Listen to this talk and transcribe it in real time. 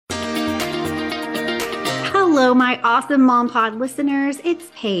Hello, my awesome Mom Pod listeners.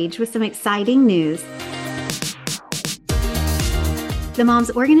 It's Paige with some exciting news. The Mom's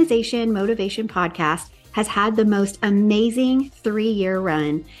Organization Motivation Podcast has had the most amazing 3-year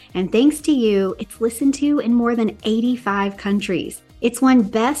run. And thanks to you, it's listened to in more than 85 countries. It's won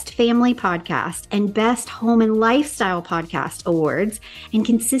Best Family Podcast and Best Home and Lifestyle Podcast awards and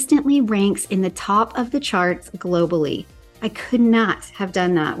consistently ranks in the top of the charts globally. I could not have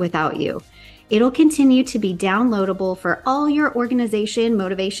done that without you. It'll continue to be downloadable for all your organization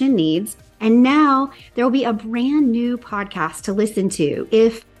motivation needs. And now there will be a brand new podcast to listen to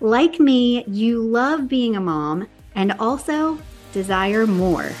if, like me, you love being a mom and also desire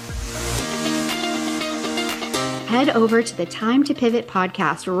more. Head over to the Time to Pivot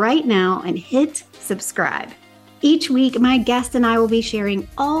podcast right now and hit subscribe. Each week, my guest and I will be sharing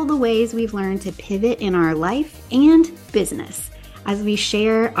all the ways we've learned to pivot in our life and business as we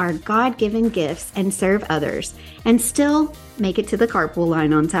share our God-given gifts and serve others and still make it to the carpool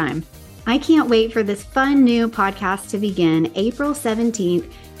line on time. I can't wait for this fun new podcast to begin April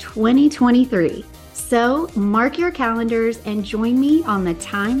 17th, 2023. So mark your calendars and join me on the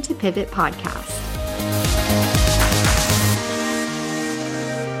Time to Pivot podcast.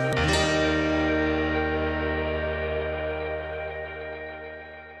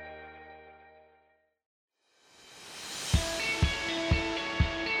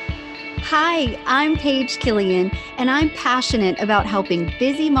 Hi, I'm Paige Killian, and I'm passionate about helping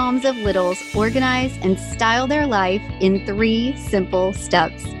busy moms of littles organize and style their life in 3 simple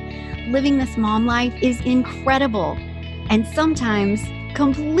steps. Living this mom life is incredible and sometimes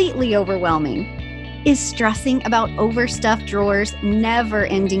completely overwhelming. Is stressing about overstuffed drawers,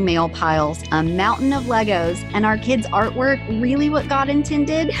 never-ending mail piles, a mountain of Legos, and our kids' artwork really what God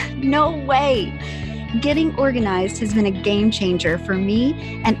intended? No way! Getting organized has been a game changer for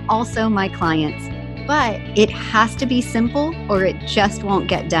me and also my clients, but it has to be simple or it just won't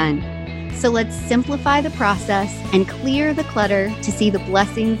get done. So let's simplify the process and clear the clutter to see the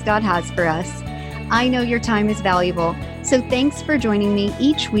blessings God has for us. I know your time is valuable, so thanks for joining me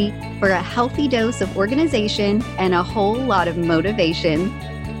each week for a healthy dose of organization and a whole lot of motivation.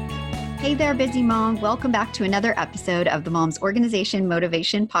 Hey there, busy mom. Welcome back to another episode of the Mom's Organization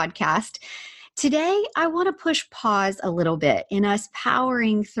Motivation Podcast. Today, I want to push pause a little bit in us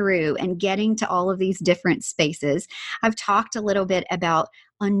powering through and getting to all of these different spaces. I've talked a little bit about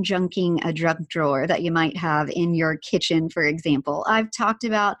unjunking a junk drawer that you might have in your kitchen, for example. I've talked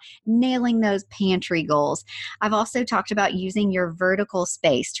about nailing those pantry goals. I've also talked about using your vertical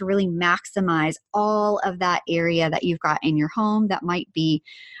space to really maximize all of that area that you've got in your home that might be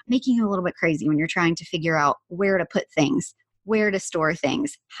making you a little bit crazy when you're trying to figure out where to put things, where to store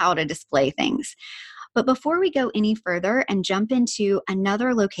things, how to display things. But before we go any further and jump into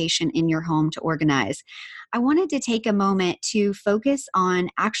another location in your home to organize, I wanted to take a moment to focus on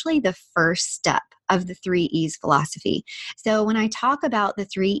actually the first step of the 3 E's philosophy. So when I talk about the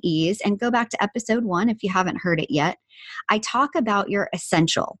 3 E's, and go back to episode 1 if you haven't heard it yet, I talk about your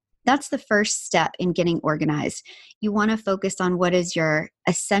essential. That's the first step in getting organized. You want to focus on what is your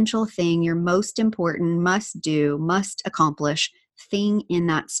essential thing, your most important, must do, must accomplish thing in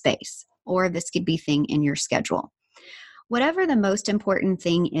that space. Or this could be thing in your schedule. Whatever the most important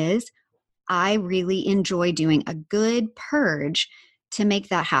thing is, I really enjoy doing a good purge to make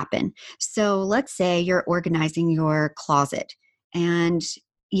that happen. So let's say you're organizing your closet and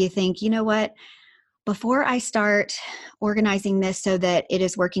you think, you know what? Before I start organizing this so that it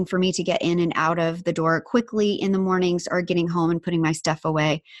is working for me to get in and out of the door quickly in the mornings or getting home and putting my stuff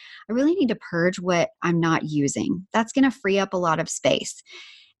away, I really need to purge what I'm not using. That's going to free up a lot of space.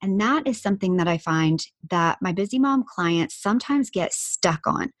 And that is something that I find that my busy mom clients sometimes get stuck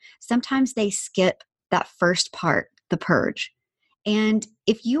on. Sometimes they skip that first part, the purge. And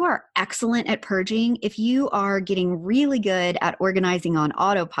if you are excellent at purging, if you are getting really good at organizing on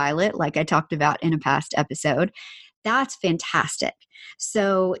autopilot, like I talked about in a past episode, that's fantastic.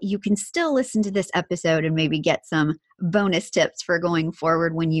 So you can still listen to this episode and maybe get some bonus tips for going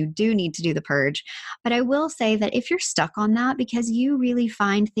forward when you do need to do the purge. But I will say that if you're stuck on that because you really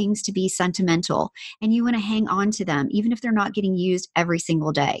find things to be sentimental and you want to hang on to them, even if they're not getting used every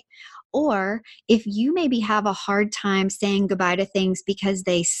single day, or if you maybe have a hard time saying goodbye to things because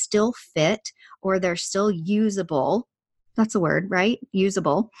they still fit or they're still usable, that's a word, right?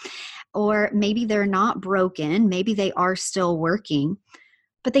 Usable. Or maybe they're not broken, maybe they are still working,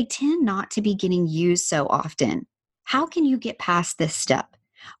 but they tend not to be getting used so often. How can you get past this step?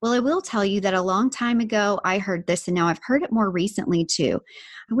 Well, I will tell you that a long time ago, I heard this, and now I've heard it more recently too.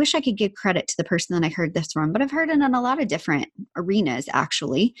 I wish I could give credit to the person that I heard this from, but I've heard it in a lot of different arenas,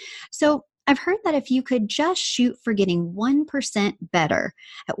 actually. So I've heard that if you could just shoot for getting 1% better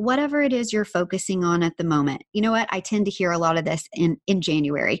at whatever it is you're focusing on at the moment. You know what? I tend to hear a lot of this in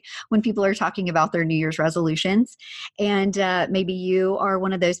January when people are talking about their New Year's resolutions. And maybe you are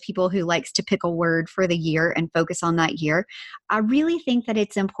one of those people who likes to pick a word for the year and focus on that year. I really think that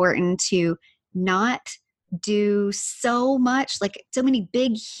it's important to not do so much, like so many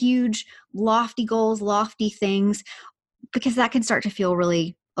big, huge, lofty goals, lofty things, because that can start to feel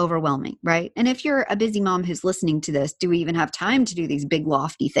really overwhelming, right? And if you're a busy mom who's listening to this, do we even have time to do these big,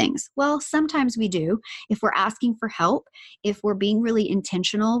 lofty things? Well, sometimes we do. If we're asking for help, if we're being really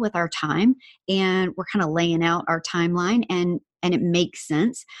intentional with our time and we're kind of laying out our timeline and it makes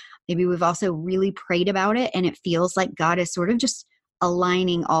sense. Maybe we've also really prayed about it and it feels like God is sort of just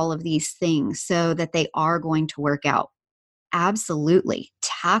aligning all of these things so that they are going to work out. Absolutely.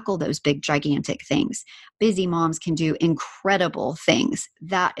 Tackle those big, gigantic things. Busy moms can do incredible things.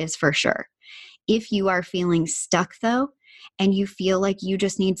 That is for sure. If you are feeling stuck though, and you feel like you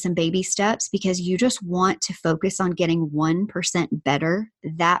just need some baby steps because you just want to focus on getting 1% better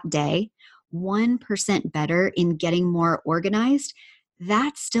that day, 1% better in getting more organized,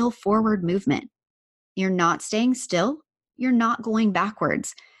 that's still forward movement. You're not staying still. You're not going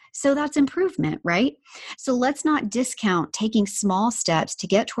backwards. So that's improvement, right? So let's not discount taking small steps to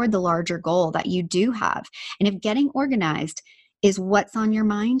get toward the larger goal that you do have. And if getting organized is what's on your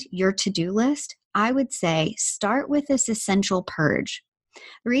mind, your to-do list, I would say start with this essential purge.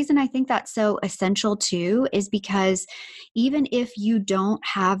 The reason I think that's so essential too is because even if you don't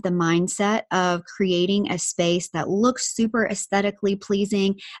have the mindset of creating a space that looks super aesthetically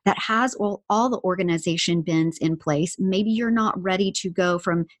pleasing, that has all the organization bins in place, maybe you're not ready to go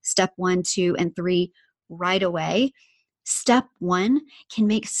from step 1, 2, and 3 right away. Step 1 can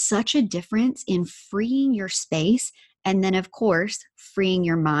make such a difference in freeing your space and then, of course, freeing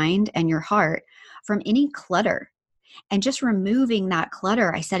your mind and your heart from any clutter. And just removing that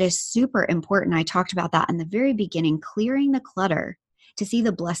clutter, I said, is super important. I talked about that in the very beginning, clearing the clutter to see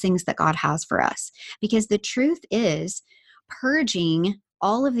the blessings that God has for us. Because the truth is, purging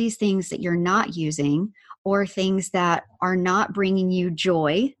all of these things that you're not using or things that are not bringing you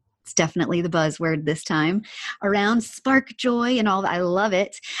joy. It's definitely the buzzword this time around spark joy and all that. I love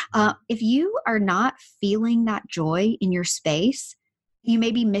it. If you are not feeling that joy in your space, you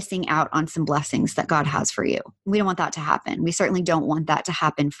may be missing out on some blessings that God has for you. We don't want that to happen. We certainly don't want that to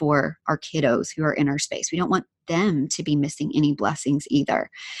happen for our kiddos who are in our space. We don't want them to be missing any blessings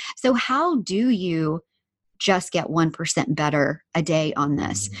either. So how do you just get 1% better a day on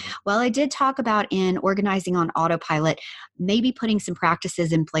this? Well, I did talk about in organizing on autopilot, maybe putting some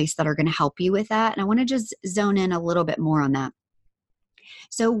practices in place that are going to help you with that. And I want to just zone in a little bit more on that.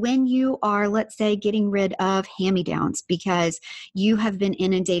 So when you are, let's say, getting rid of hand-me-downs because you have been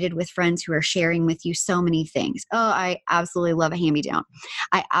inundated with friends who are sharing with you so many things. Oh, I absolutely love a hand-me-down.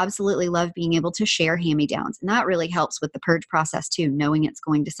 I absolutely love being able to share hand-me-downs. And that really helps with the purge process too, knowing it's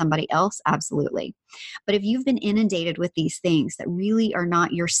going to somebody else. Absolutely. But if you've been inundated with these things that really are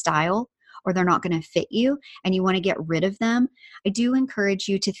not your style, or they're not going to fit you and you want to get rid of them, I do encourage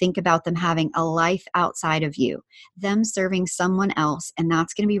you to think about them having a life outside of you, them serving someone else. And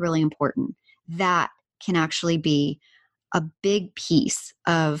that's going to be really important. That can actually be a big piece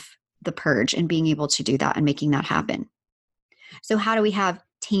of the purge and being able to do that and making that happen. So how do we have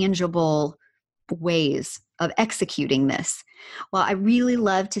tangible ways of executing this? Well, I really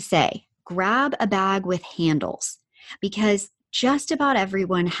love to say, grab a bag with handles because just about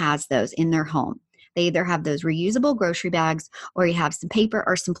everyone has those in their home. They either have those reusable grocery bags or you have some paper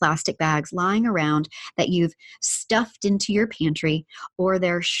or some plastic bags lying around that you've stuffed into your pantry, or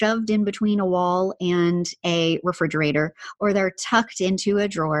they're shoved in between a wall and a refrigerator, or they're tucked into a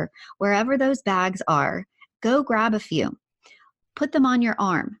drawer. Wherever those bags are, go grab a few. Put them on your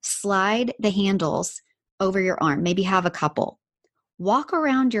arm. Slide the handles over your arm. Maybe have a couple. Walk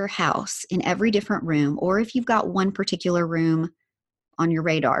around your house in every different room, or if you've got one particular room on your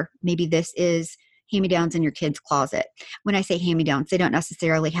radar, maybe this is hand-me-downs in your kid's closet. When I say hand-me-downs, they don't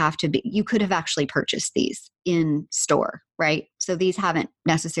necessarily have to be, you could have actually purchased these in store, right? So these haven't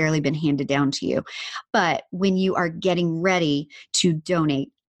necessarily been handed down to you. But when you are getting ready to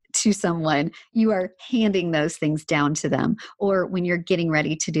donate to someone, you are handing those things down to them. Or when you're getting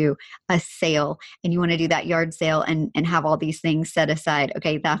ready to do a sale and you want to do that yard sale and have all these things set aside,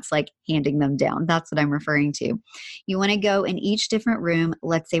 okay, that's like handing them down. That's what I'm referring to. You want to go in each different room.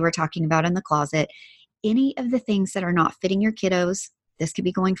 Let's say we're talking about in the closet, any of the things that are not fitting your kiddos, this could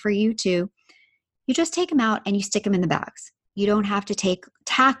be going for you too. You just take them out and you stick them in the bags. You don't have to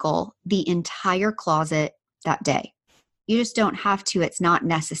tackle the entire closet that day. You just don't have to. It's not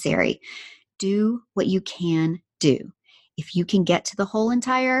necessary. do what you can do. If you can get to the whole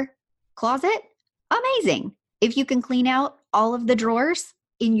entire closet, amazing. If you can clean out all of the drawers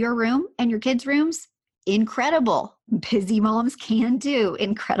in your room and your kids' rooms, incredible. Busy moms can do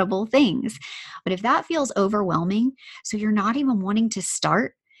incredible things. But if that feels overwhelming, so you're not even wanting to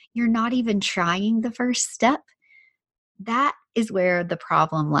start, you're not even trying the first step, that is where the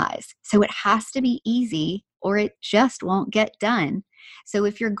problem lies. So it has to be easy or it just won't get done. So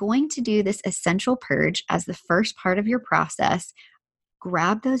if you're going to do this essential purge as the first part of your process,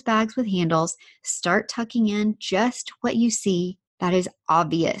 grab those bags with handles, start tucking in just what you see that is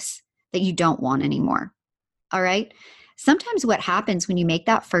obvious that you don't want anymore. All right. Sometimes what happens when you make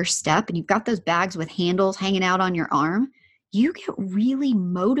that first step and you've got those bags with handles hanging out on your arm, you get really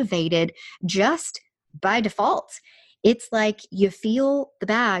motivated just by default. It's like you feel the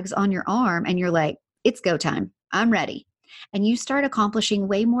bags on your arm and you're like, it's go time. I'm ready. And you start accomplishing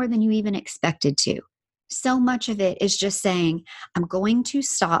way more than you even expected to. So much of it is just saying, I'm going to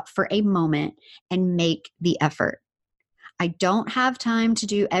stop for a moment and make the effort. I don't have time to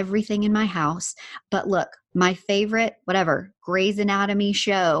do everything in my house, but look, my favorite, whatever, Grey's Anatomy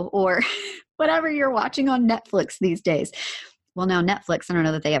show or whatever you're watching on Netflix these days. Well, now Netflix, I don't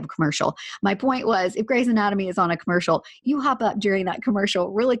know that they have a commercial. My point was, if Grey's Anatomy is on a commercial, you hop up during that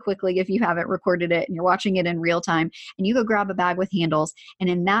commercial really quickly if you haven't recorded it and you're watching it in real time, and you go grab a bag with handles. And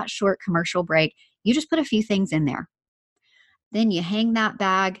in that short commercial break, you just put a few things in there. Then you hang that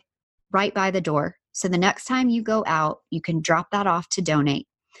bag right by the door. So the next time you go out, you can drop that off to donate.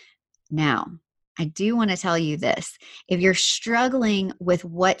 Now, I do want to tell you this. If you're struggling with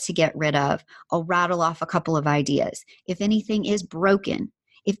what to get rid of, I'll rattle off a couple of ideas. If anything is broken,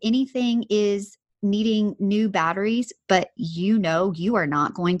 if anything is needing new batteries, but you know you are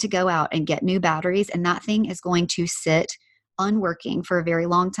not going to go out and get new batteries and that thing is going to sit unworking for a very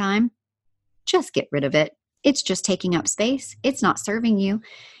long time, just get rid of it. It's just taking up space. It's not serving you.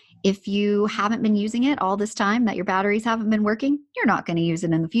 If you haven't been using it all this time that your batteries haven't been working, you're not going to use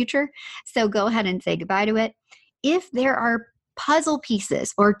it in the future. So go ahead and say goodbye to it. If there are puzzle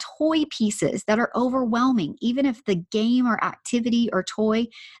pieces or toy pieces that are overwhelming, even if the game or activity or toy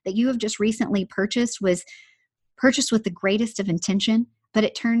that you have just recently purchased was purchased with the greatest of intention, but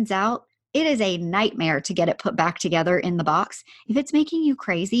it turns out it is a nightmare to get it put back together in the box. If it's making you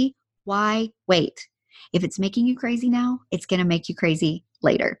crazy, why wait? If it's making you crazy now, it's going to make you crazy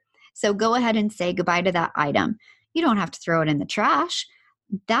later. So go ahead and say goodbye to that item. You don't have to throw it in the trash.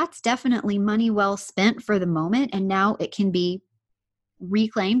 That's definitely money well spent for the moment. And now it can be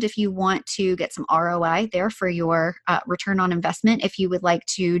reclaimed if you want to get some ROI there for your return on investment. If you would like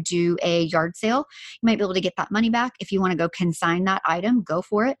to do a yard sale, you might be able to get that money back. If you want to go consign that item, go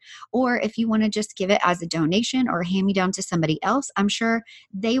for it. Or if you want to just give it as a donation or hand me down to somebody else, I'm sure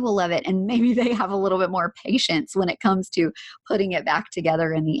they will love it. And maybe they have a little bit more patience when it comes to putting it back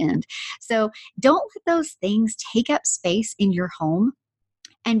together in the end. So don't let those things take up space in your home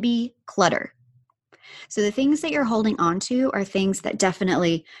and be clutter. So the things that you're holding on to are things that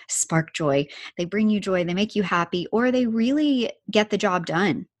definitely spark joy. They bring you joy, they make you happy, or they really get the job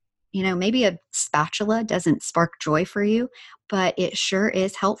done. You know, maybe a spatula doesn't spark joy for you, but it sure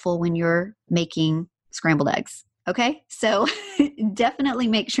is helpful when you're making scrambled eggs. Okay? So definitely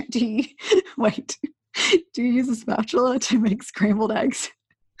make sure wait, do you use a spatula to make scrambled eggs?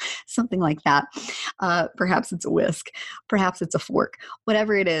 Something like that. Perhaps it's a whisk. Perhaps it's a fork.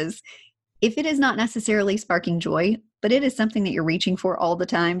 Whatever it is, if it is not necessarily sparking joy, but it is something that you're reaching for all the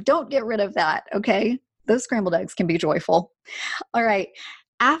time, don't get rid of that, okay? Those scrambled eggs can be joyful. All right.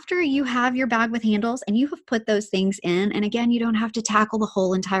 After you have your bag with handles and you have put those things in, and again, you don't have to tackle the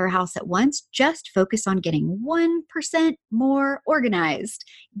whole entire house at once, just focus on getting 1% more organized,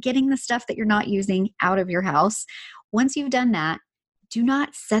 getting the stuff that you're not using out of your house. Once you've done that, do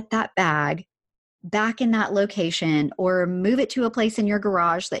not set that bag back in that location or move it to a place in your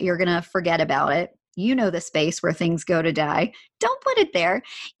garage that you're going to forget about it. You know the space where things go to die. Don't put it there.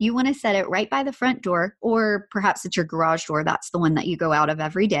 You want to set it right by the front door, or perhaps it's your garage door. That's the one that you go out of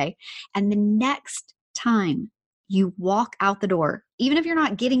every day. And the next time you walk out the door, even if you're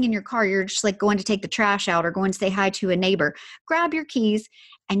not getting in your car, you're just like going to take the trash out or going to say hi to a neighbor, grab your keys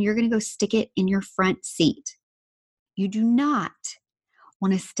and you're going to go stick it in your front seat. You do not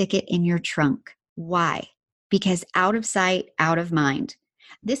want to stick it in your trunk. Why? Because out of sight, out of mind.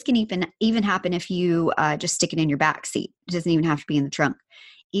 This can even happen if you just stick it in your back seat. It doesn't even have to be in the trunk.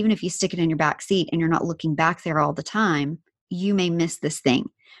 Even if you stick it in your back seat and you're not looking back there all the time, you may miss this thing.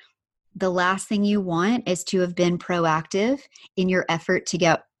 The last thing you want is to have been proactive in your effort to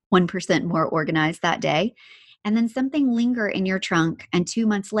get 1% more organized that day, and then something linger in your trunk, and 2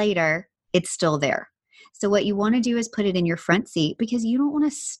 months later, it's still there. So what you want to do is put it in your front seat because you don't want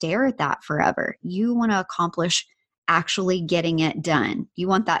to stare at that forever. You want to accomplish actually getting it done. You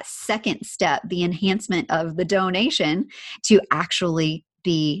want that second step, the enhancement of the donation, to actually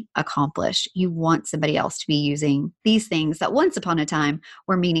be accomplished. You want somebody else to be using these things that once upon a time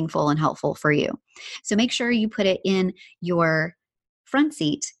were meaningful and helpful for you. So make sure you put it in your front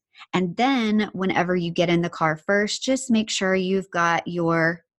seat. And then whenever you get in the car first, just make sure you've got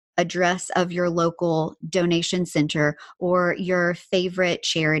your address of your local donation center or your favorite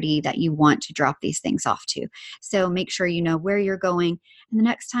charity that you want to drop these things off to. So make sure you know where you're going. And the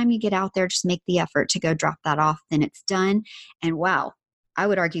next time you get out there, just make the effort to go drop that off. Then it's done. And wow, I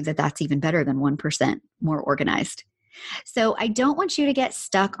would argue that that's even better than 1% more organized. So I don't want you to get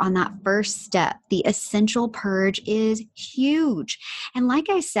stuck on that first step. The essential purge is huge. And like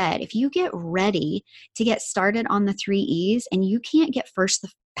I said, if you get ready to get started on the 3 E's and you can't get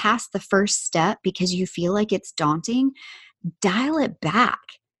past the first step because you feel like it's daunting, dial it back.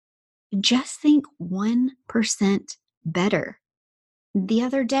 Just think 1% better. The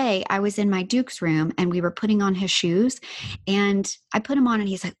other day, I was in my Duke's room and we were putting on his shoes, and I put them on and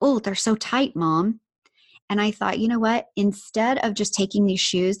he's like, "Oh, they're so tight, Mom." And I thought, you know what? Instead of just taking these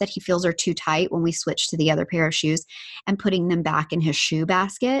shoes that he feels are too tight when we switch to the other pair of shoes and putting them back in his shoe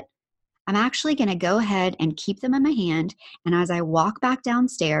basket, I'm actually going to go ahead and keep them in my hand. And as I walk back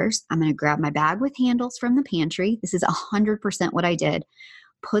downstairs, I'm going to grab my bag with handles from the pantry. This is 100% what I did.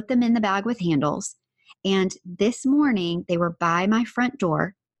 Put them in the bag with handles. And this morning, they were by my front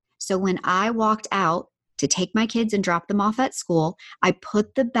door. So when I walked out to take my kids and drop them off at school, I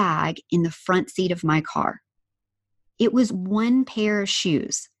put the bag in the front seat of my car. It was one pair of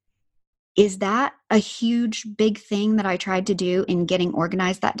shoes. Is that a huge, big thing that I tried to do in getting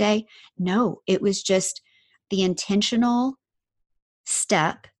organized that day? No, it was just the intentional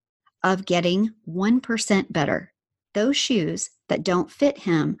step of getting 1% better. Those shoes that don't fit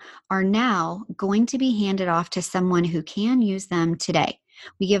him are now going to be handed off to someone who can use them today.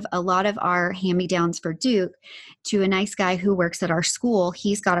 We give a lot of our hand-me-downs for Duke to a nice guy who works at our school.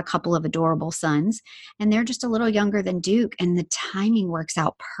 He's got a couple of adorable sons, and they're just a little younger than Duke, and the timing works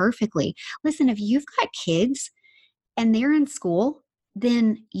out perfectly. Listen, if you've got kids and they're in school,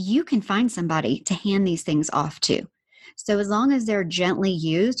 then you can find somebody to hand these things off to. So as long as they're gently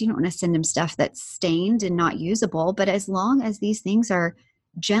used, you don't want to send them stuff that's stained and not usable, but as long as these things are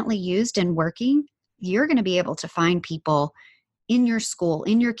gently used and working, you're going to be able to find people in your school,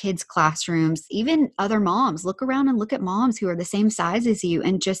 in your kids' classrooms, even other moms. Look around and look at moms who are the same size as you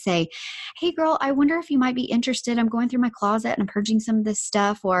and just say, "Hey girl, I wonder if you might be interested. I'm going through my closet and I'm purging some of this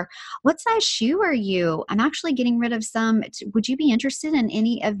stuff." Or, "What size shoe are you? I'm actually getting rid of some. Would you be interested in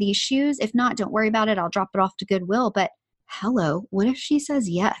any of these shoes? If not, don't worry about it. I'll drop it off to Goodwill." But hello, what if she says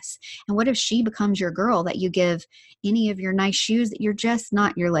yes? And what if she becomes your girl that you give any of your nice shoes that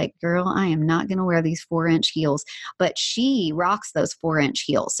you're like, "Girl, I am not going to wear these 4-inch heels," but she rocks those 4-inch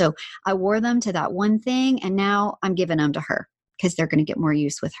heels. So I wore them to that one thing and now I'm giving them to her because they're going to get more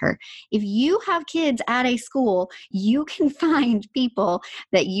use with her. If you have kids at a school, you can find people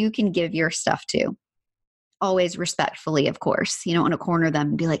that you can give your stuff to. Always respectfully, of course. You don't want to corner them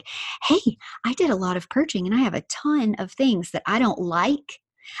and be like, "Hey, I did a lot of purging and I have a ton of things that I don't like,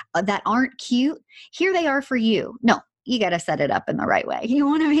 that aren't cute. Here they are for you." No, you got to set it up in the right way. You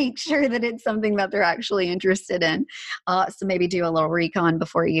want to make sure that it's something that they're actually interested in. So maybe do a little recon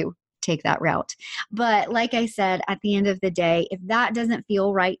before you take that route. But like I said, at the end of the day, if that doesn't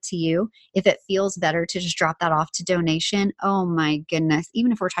feel right to you, if it feels better to just drop that off to donation, oh my goodness,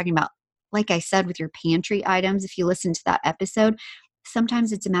 even if we're talking about, like I said, with your pantry items, if you listen to that episode,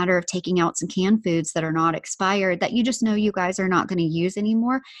 sometimes it's a matter of taking out some canned foods that are not expired that you just know you guys are not going to use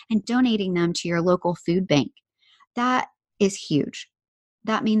anymore and donating them to your local food bank. That is huge.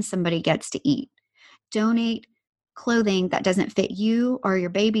 That means somebody gets to eat. Donate clothing that doesn't fit you or your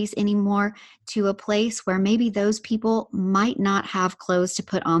babies anymore to a place where maybe those people might not have clothes to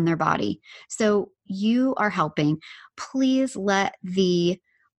put on their body. So you are helping. Please let the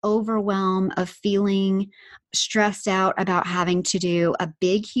overwhelm of feeling stressed out about having to do a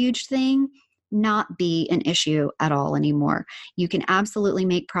big, huge thing not be an issue at all anymore. You can absolutely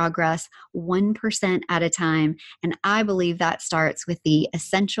make progress 1% at a time. And I believe that starts with the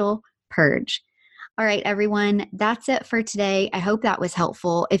essential purge. All right, everyone, that's it for today. I hope that was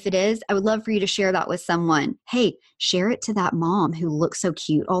helpful. If it is, I would love for you to share that with someone. Hey, share it to that mom who looks so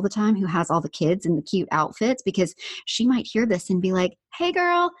cute all the time, who has all the kids in the cute outfits, because she might hear this and be like, "Hey,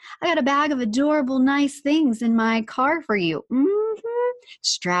 girl, I got a bag of adorable, nice things in my car for you."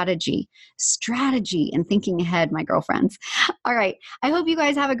 Strategy and thinking ahead, my girlfriends. All right. I hope you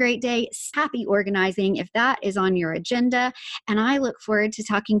guys have a great day. Happy organizing if that is on your agenda. And I look forward to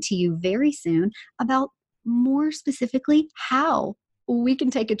talking to you very soon about more specifically how we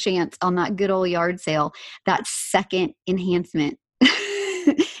can take a chance on that good old yard sale, that second enhancement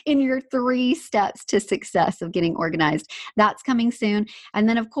in your 3 steps to success of getting organized. That's coming soon. And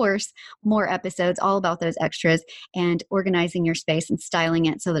then, of course, more episodes all about those extras and organizing your space and styling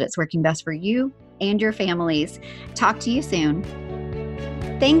it so that it's working best for you and your families. Talk to you soon.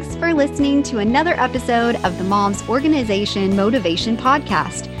 Thanks for listening to another episode of the Mom's Organization Motivation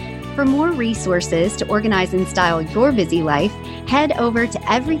Podcast. For more resources to organize and style your busy life, head over to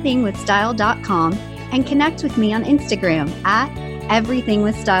everythingwithstyle.com and connect with me on Instagram at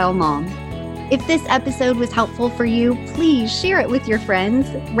everythingwithstylemom. If this episode was helpful for you, please share it with your friends,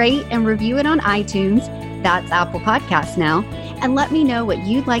 rate and review it on iTunes, that's Apple Podcasts now, and let me know what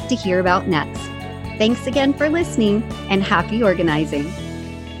you'd like to hear about next. Thanks again for listening and happy organizing.